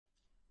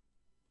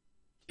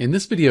In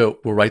this video,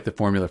 we'll write the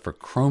formula for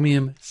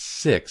chromium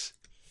 6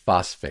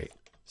 phosphate.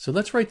 So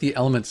let's write the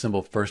element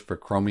symbol first for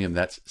chromium,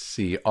 that's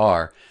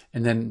Cr,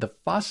 and then the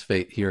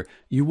phosphate here,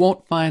 you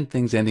won't find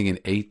things ending in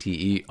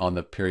ATE on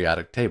the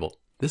periodic table.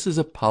 This is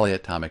a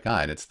polyatomic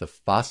ion, it's the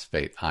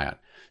phosphate ion.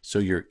 So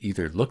you're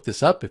either look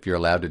this up if you're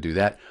allowed to do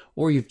that,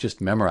 or you've just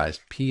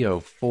memorized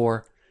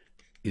PO4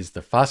 is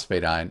the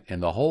phosphate ion,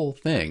 and the whole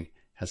thing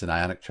has an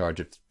ionic charge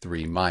of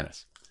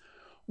 3-.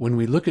 When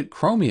we look at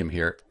chromium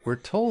here, we're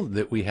told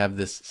that we have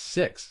this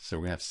 6, so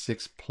we're going to have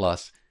 6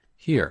 plus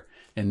here.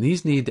 And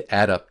these need to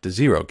add up to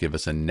 0, give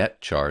us a net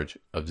charge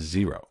of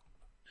 0.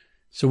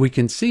 So we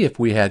can see if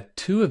we had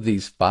 2 of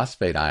these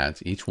phosphate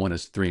ions, each one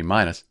is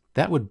 3-,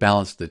 that would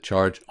balance the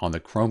charge on the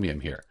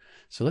chromium here.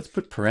 So let's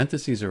put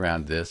parentheses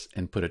around this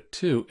and put a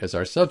 2 as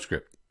our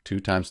subscript. 2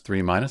 times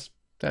 3-,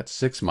 that's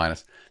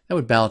 6-. That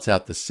would balance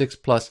out the 6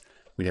 plus.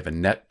 We'd have a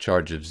net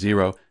charge of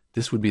 0.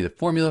 This would be the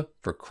formula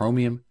for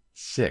chromium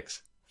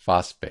 6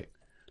 phosphate.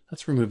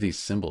 Let's remove these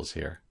symbols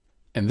here.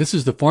 And this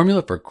is the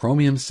formula for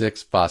chromium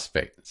 6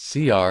 phosphate,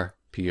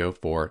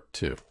 CrPO4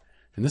 2.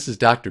 And this is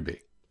Dr. B.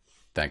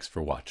 Thanks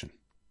for watching.